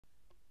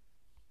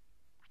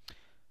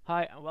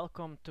Hi and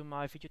welcome to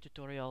my video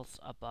tutorials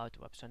about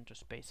WebCenter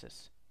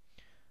Spaces.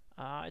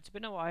 It's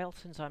been a while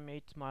since I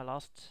made my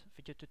last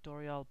video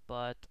tutorial,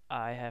 but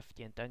I have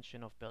the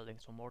intention of building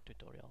some more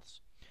tutorials.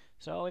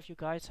 So if you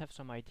guys have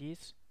some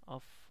ideas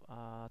of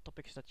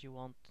topics that you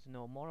want to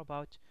know more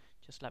about,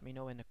 just let me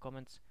know in the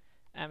comments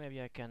and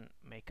maybe I can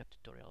make a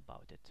tutorial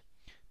about it.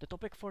 The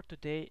topic for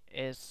today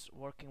is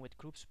working with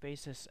group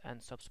spaces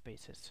and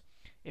subspaces.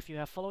 If you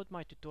have followed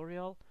my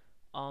tutorial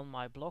on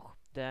my blog,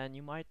 then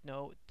you might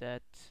know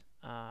that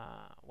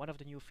one of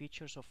the new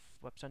features of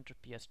WebCenter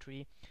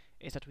PS3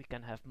 is that we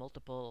can have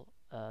multiple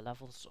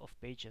levels of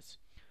pages.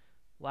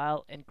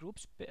 While in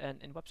groups and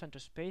in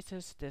WebCenter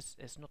Spaces, this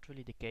is not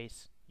really the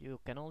case. You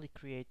can only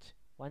create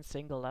one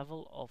single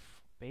level of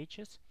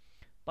pages,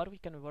 but we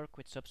can work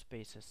with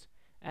subspaces.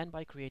 And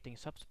by creating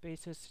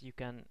subspaces, you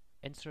can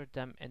insert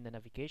them in the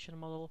navigation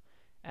model,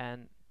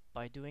 and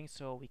by doing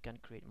so, we can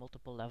create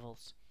multiple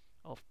levels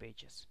of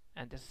pages.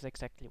 And this is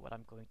exactly what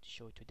I'm going to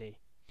show today.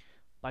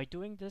 By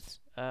doing this,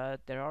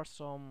 there are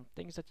some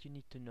things that you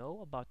need to know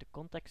about the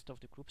context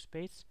of the group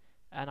space,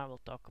 and I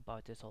will talk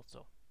about this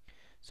also.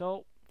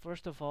 So,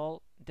 first of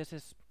all, this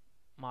is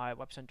my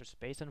WebCenter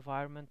Space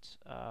environment.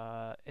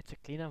 It's a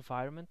clean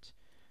environment,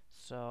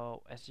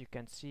 so as you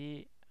can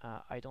see,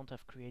 I don't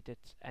have created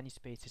any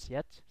spaces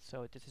yet,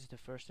 so this is the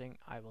first thing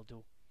I will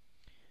do.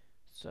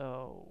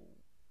 So,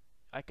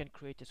 I can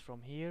create this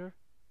from here.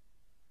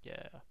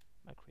 Yeah,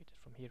 I create it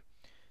from here.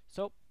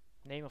 So,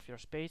 name of your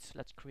space,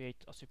 let's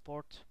create a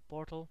support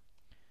portal.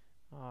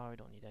 We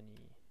don't need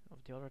any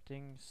of the other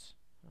things.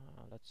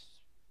 Let's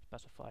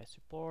specify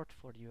support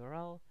for the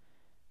URL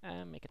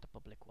and make it a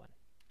public one.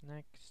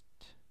 Next,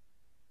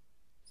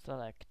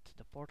 select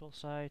the portal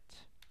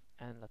site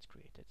and let's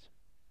create it.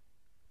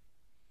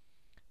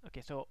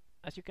 Okay, so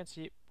as you can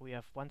see, we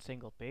have one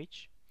single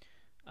page.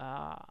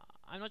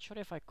 I'm not sure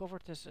if I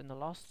covered this in the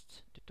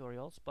last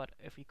tutorials, but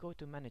if we go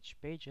to manage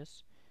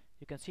pages,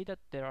 you can see that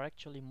there are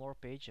actually more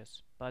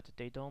pages, but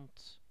they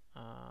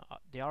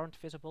aren't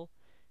visible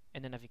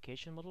in the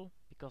navigation model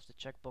because the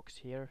checkbox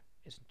here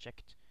isn't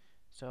checked.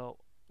 So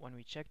when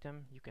we check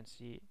them, you can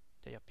see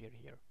they appear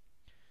here.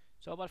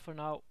 So but for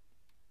now,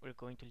 we're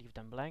going to leave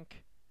them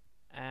blank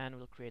and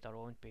we'll create our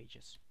own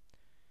pages.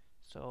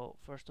 So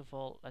first of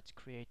all, let's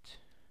create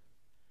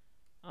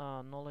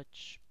a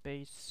knowledge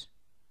base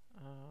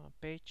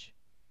page.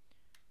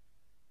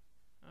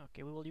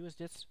 Okay, we will use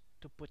this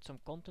to put some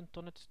content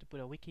on it, to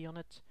put a wiki on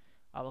it.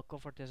 I will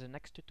cover this in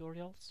next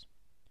tutorials.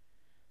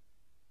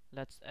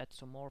 Let's add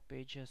some more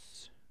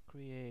pages.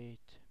 Create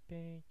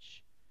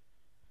page.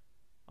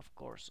 Of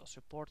course, a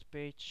support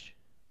page.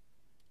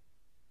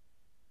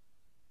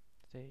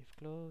 Save,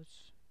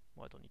 close.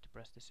 Well, I don't need to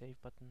press the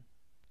save button.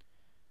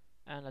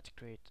 And let's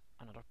create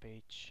another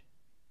page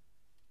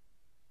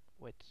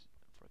with,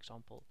 for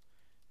example,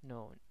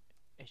 known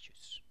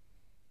issues.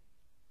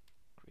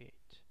 Create.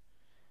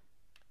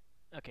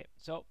 Okay,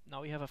 so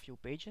now we have a few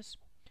pages.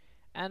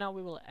 And now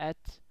we will add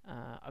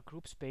a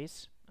group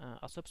space,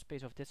 a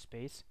subspace of this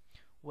space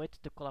with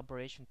the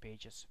collaboration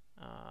pages.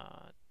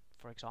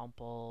 For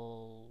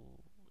example,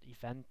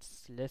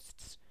 events,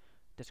 lists,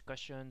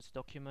 discussions,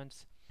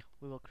 documents.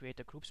 We will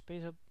create a group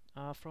space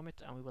from it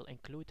and we will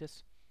include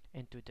this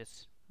into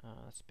this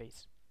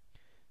space.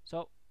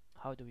 So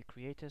how do we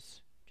create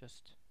this?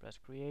 Just press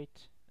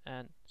create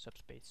and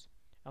subspace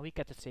and we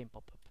get the same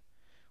pop-up.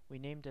 We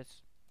name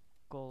this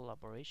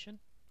collaboration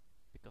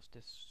because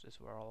this is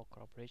where all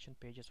collaboration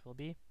pages will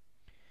be,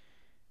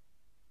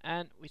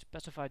 and we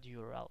specify the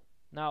URL.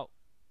 Now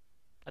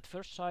at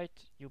first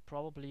sight you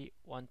probably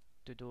want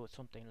to do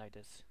something like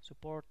this: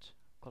 support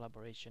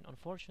collaboration.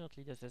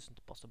 Unfortunately this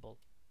isn't possible.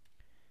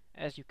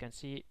 As you can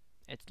see,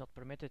 it's not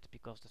permitted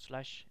because the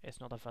slash is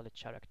not a valid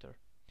character.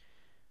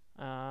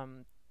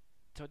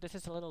 So this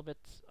is a little bit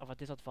of a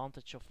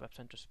disadvantage of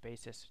WebCenter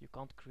Spaces. You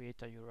can't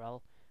create a URL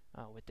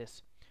with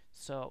this.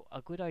 So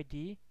a good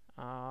idea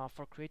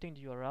for creating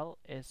the URL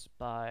is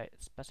by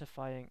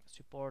specifying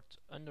support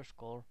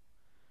underscore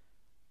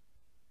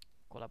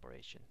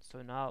collaboration.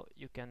 So now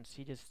you can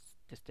see this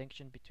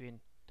distinction between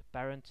the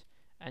parent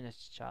and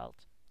its child.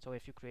 So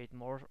if you create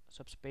more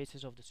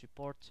subspaces of the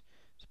support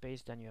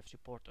space, then you have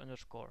support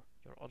underscore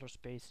your other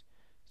space.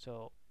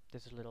 So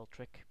this is a little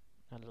trick,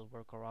 a little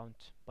workaround,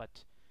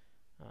 but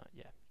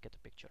yeah, you get the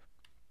picture.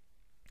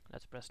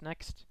 Let's press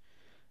next.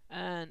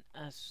 And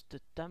as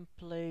the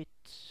template,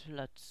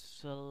 let's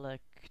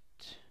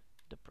select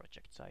the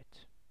project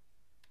site.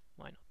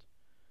 Why not?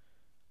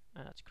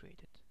 And let's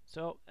create it.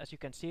 So as you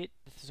can see,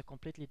 this is a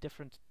completely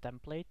different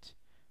template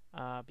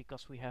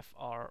because we have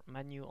our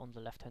menu on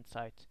the left hand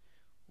side,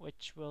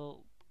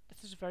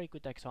 this is a very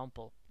good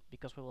example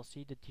because we will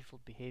see the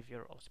default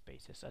behavior of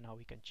spaces and how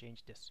we can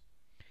change this.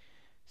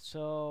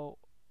 So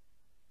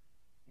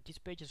these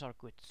pages are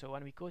good. So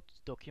when we go to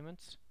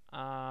documents,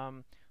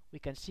 we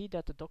can see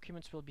that the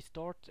documents will be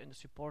stored in the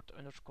support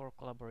underscore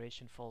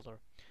collaboration folder.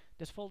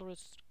 This folder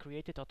is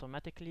created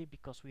automatically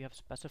because we have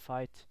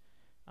specified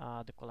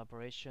the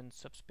collaboration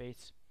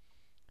subspace.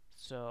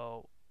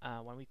 So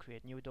when we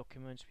create new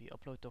documents, we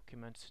upload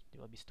documents, they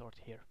will be stored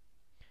here.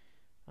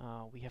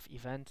 We have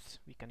events,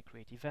 we can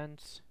create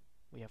events,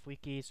 we have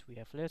wikis, we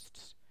have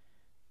lists.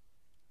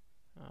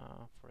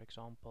 For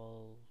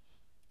example,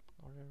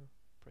 order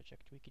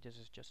project wiki, this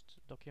is just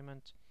a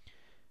document.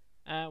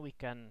 We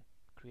can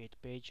create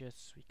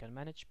pages, we can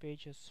manage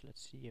pages.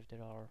 Let's see if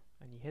there are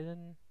any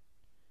hidden.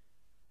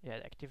 Yeah,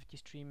 the activity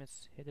stream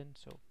is hidden,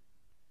 so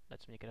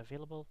let's make it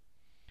available.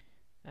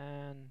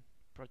 And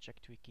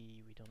project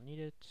wiki, we don't need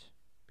it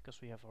because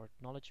we have our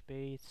knowledge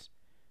base,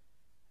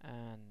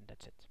 and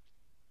that's it.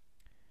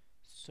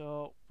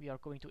 So we are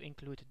going to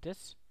include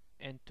this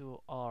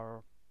into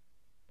our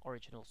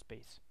original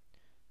space.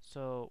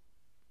 So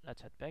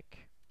let's head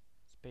back,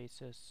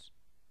 spaces,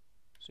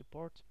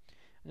 support,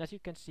 and as you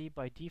can see,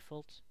 by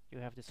default you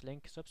have this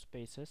link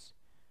subspaces,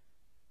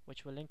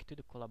 which will link to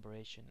the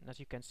collaboration. And as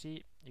you can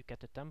see, you get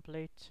the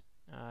template,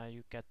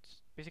 you get,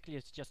 basically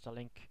it's just a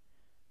link.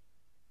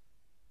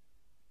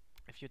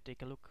 If you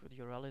take a look, the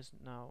URL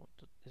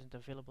isn't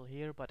available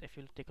here, but if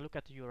you take a look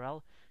at the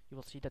URL, you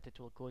will see that it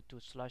will go to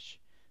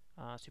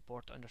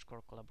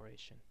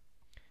 /support_collaboration.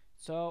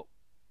 So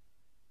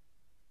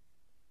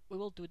we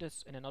will do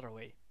this in another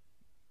way.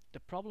 The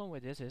problem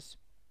with this is,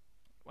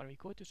 when we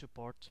go to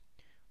support,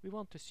 we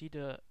want to see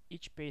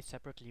each page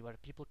separately, where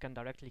people can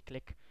directly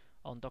click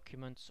on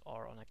documents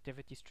or on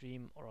activity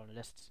stream or on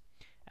lists.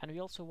 And we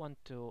also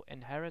want to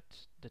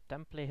inherit the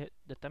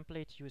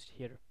template used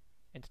here,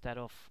 instead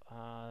of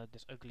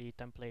this ugly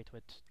template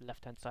with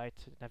left-hand side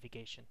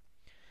navigation.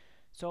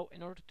 So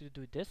in order to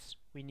do this,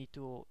 we need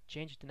to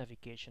change the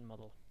navigation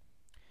model.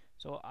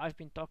 So I've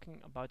been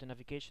talking about the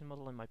navigation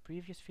model in my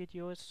previous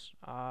videos.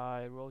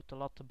 I wrote a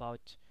lot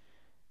about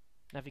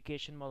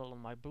navigation model on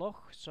my blog,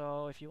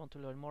 so if you want to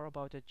learn more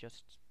about it,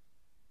 just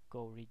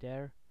go read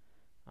there.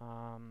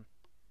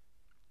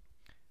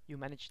 You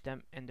manage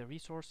them in the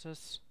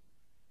resources,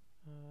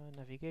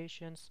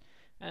 navigations,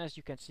 and as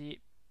you can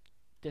see,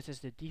 this is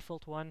the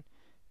default one.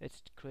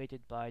 It's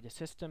created by the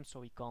system, so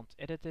we can't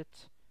edit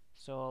it,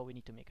 so we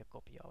need to make a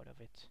copy out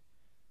of it.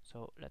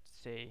 So let's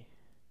say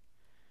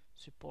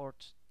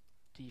support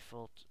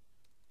default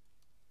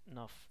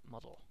nav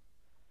model.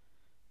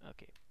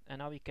 Okay, and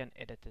now we can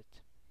edit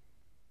it.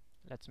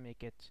 Let's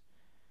make it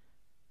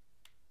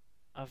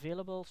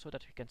available so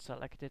that we can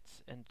select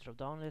it in the drop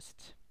down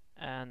list,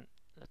 and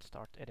let's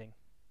start editing.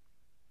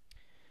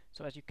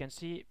 So as you can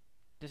see,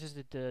 this is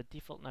the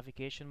default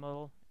navigation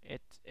model.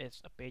 It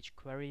is a page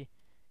query,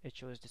 it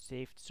shows the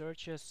saved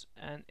searches,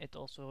 and it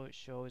also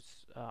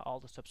shows all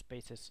the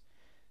subspaces.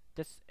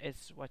 This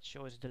is what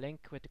shows the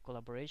link with the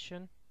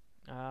collaboration.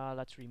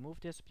 Let's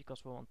remove this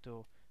because we want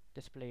to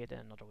display it in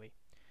another way.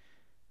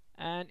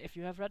 And if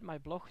you have read my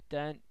blog,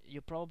 then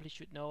you probably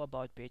should know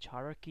about page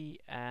hierarchy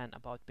and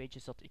about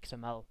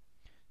pages.xml.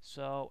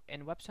 So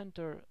in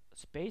WebCenter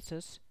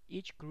Spaces,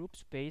 each group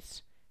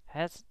space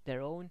has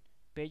their own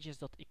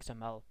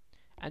pages.xml,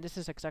 and this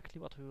is exactly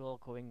what we are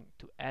going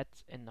to add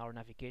in our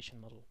navigation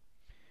model.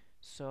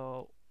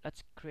 So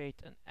let's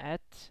create an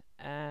add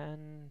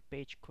and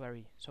page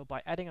query. So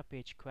by adding a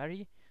page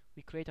query,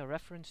 we create a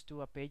reference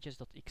to a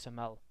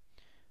pages.xml.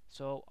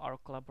 So our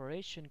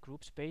collaboration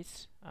group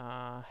space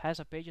has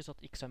a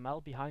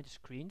pages.xml behind the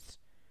screens.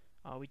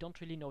 We don't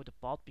really know the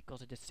path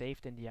because it is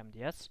saved in the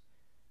MDS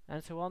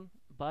and so on,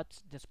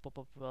 but this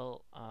pop-up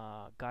will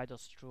guide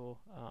us through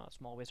a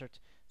small wizard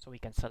so we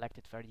can select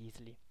it very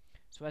easily.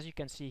 So as you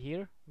can see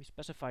here, we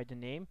specify the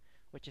name,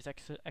 which is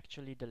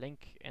actually the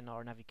link in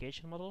our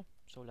navigation model.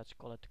 So let's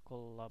call it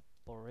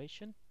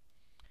collaboration.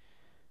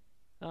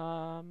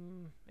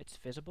 It's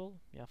visible.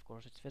 Yeah, of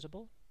course it's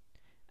visible.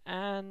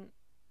 And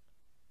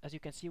as you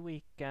can see,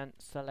 we can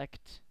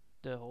select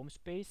the home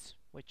space,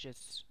 which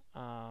is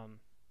the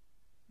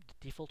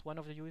default one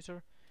of the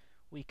user.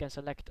 We can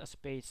select a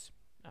space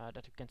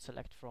that you can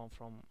select from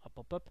a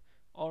pop-up,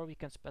 or we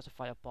can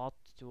specify a path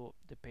to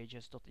the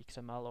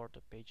pages.xml or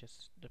the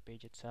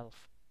page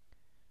itself.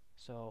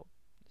 So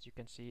as you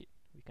can see,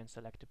 we can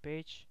select the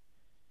page,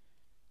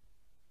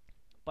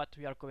 but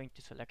we are going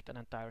to select an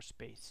entire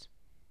space.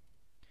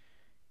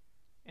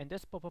 In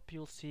this pop-up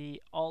you'll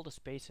see all the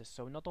spaces,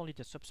 so not only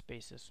the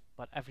subspaces,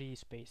 but every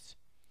space.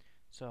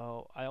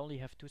 So I only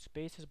have 2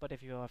 spaces, but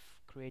if you have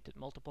created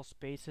multiple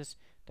spaces,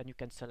 then you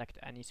can select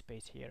any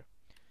space here.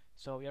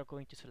 So we are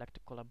going to select the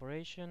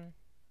collaboration,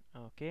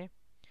 okay.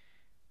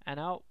 And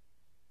now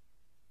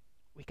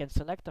we can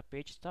select a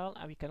page style,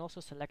 and we can also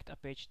select a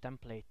page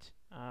template.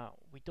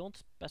 We don't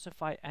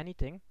specify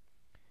anything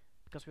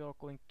because we are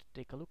going to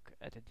take a look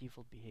at the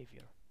default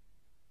behavior.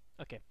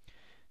 Okay,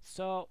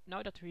 so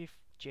now that we've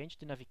changed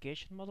the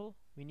navigation model,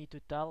 we need to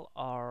tell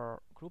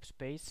our group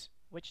space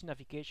which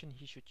navigation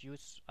he should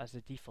use as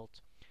the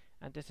default.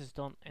 And this is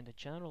done in the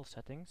general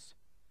settings.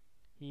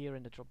 Here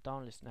in the drop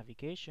down list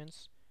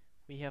navigations,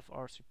 we have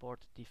our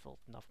support default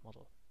nav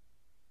model.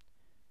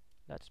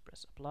 Let's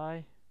press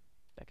apply,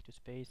 back to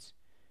space,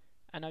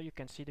 and now you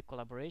can see the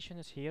collaboration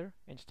is here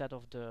instead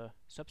of the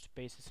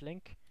subspaces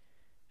link,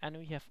 and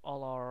we have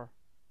all our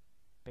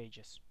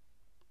pages.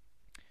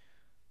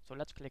 So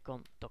let's click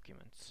on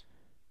documents.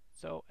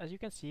 So as you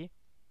can see,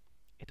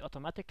 it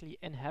automatically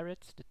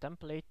inherits the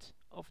template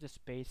of the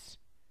space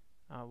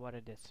what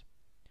it is.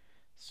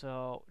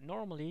 So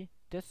normally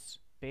this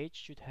page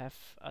should have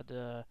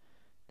the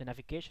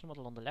navigation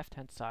model on the left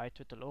hand side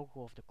with the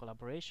logo of the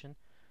collaboration,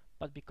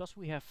 but because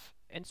we have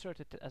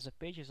inserted it as a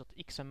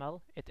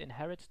pages.xml, it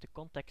inherits the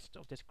context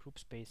of this group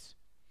space.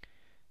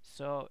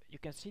 So you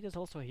can see this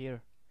also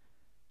here.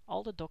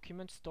 All the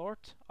documents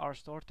stored are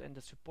stored in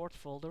the support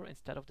folder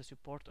instead of the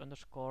support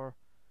underscore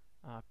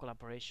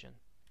collaboration.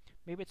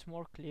 Maybe it's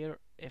more clear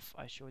if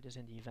I show this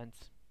in the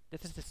events.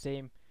 This is the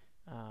same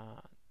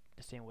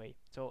way.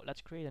 So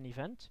let's create an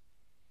event.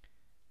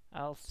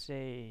 I'll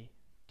say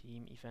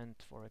team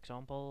event, for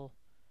example.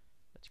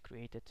 Let's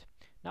create it.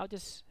 Now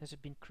this has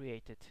been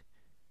created.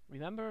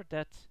 Remember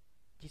that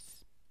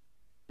these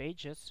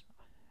pages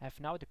have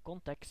now the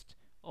context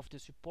of the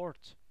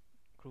support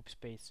group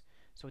space.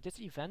 So this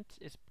event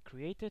is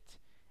created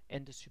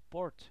in the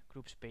support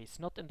group space,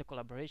 not in the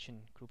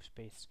collaboration group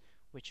space,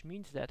 which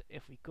means that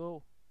if we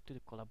go to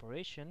the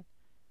collaboration,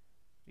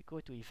 we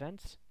go to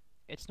events,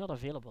 it's not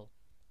available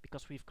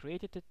because we've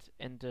created it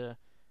in the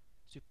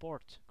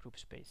support group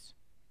space.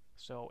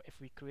 So if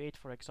we create,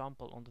 for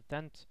example, on the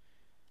 10th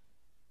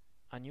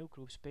a new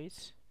group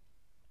space,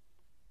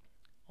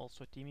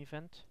 also team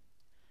event,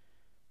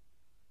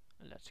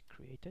 let's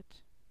create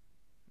it.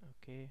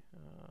 Okay,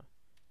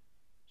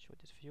 show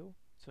this view.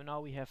 So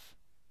now we have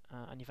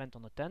an event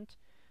on the 10th.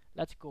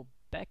 Let's go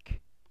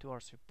back to our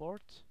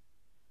support,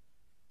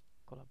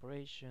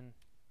 collaboration,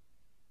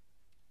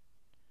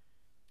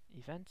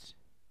 events.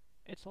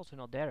 It's also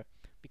not there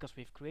because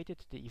we've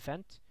created the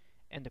event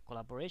in the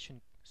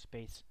collaboration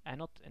space and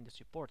not in the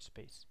support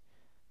space.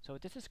 So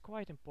this is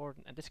quite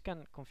important, and this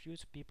can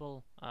confuse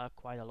people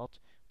quite a lot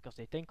because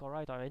they think,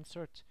 alright, I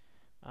insert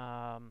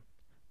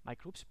my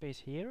group space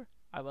here,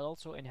 I will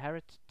also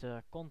inherit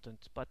the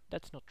content, but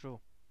that's not true.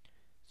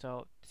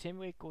 So the same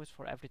way goes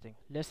for everything.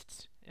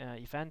 Lists,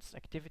 events,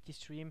 activity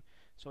stream,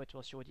 so it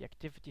will show the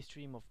activity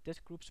stream of this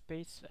group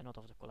space and not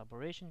of the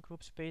collaboration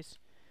group space.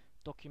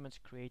 Documents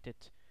created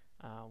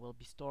will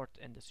be stored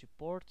in the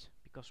support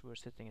because we're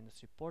sitting in the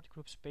support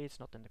group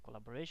space, not in the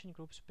collaboration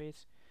group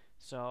space.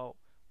 So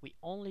we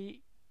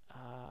only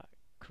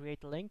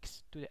create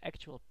links to the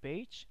actual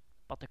page,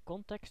 but the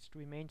context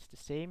remains the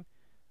same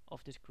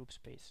of this group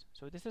space.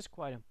 So this is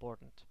quite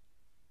important.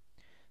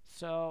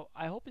 So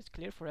I hope it's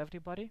clear for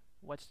everybody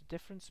what's the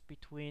difference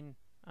between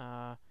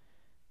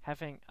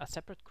having a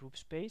separate group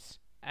space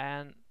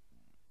and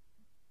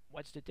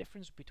what's the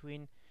difference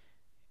between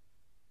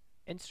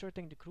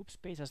inserting the group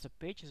space as a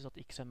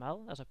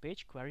pages.xml, as a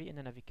page query in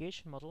the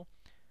navigation model,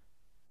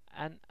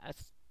 and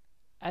as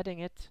adding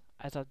it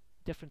as a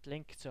different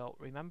link. So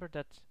remember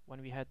that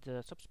when we had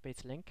the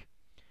subspace link,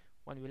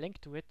 when we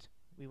linked to it,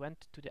 we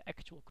went to the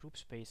actual group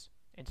space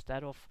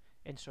instead of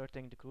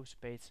inserting the group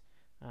space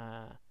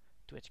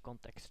to its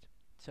context.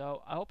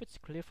 So I hope it's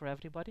clear for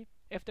everybody.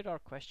 If there are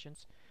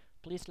questions,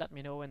 please let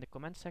me know in the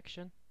comment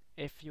section.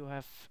 If you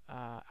have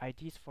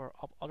ideas for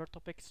other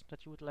topics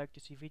that you would like to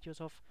see videos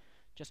of,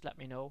 just let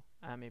me know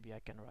and maybe I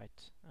can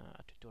write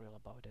a tutorial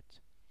about it.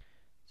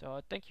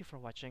 So thank you for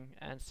watching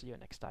and see you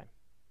next time.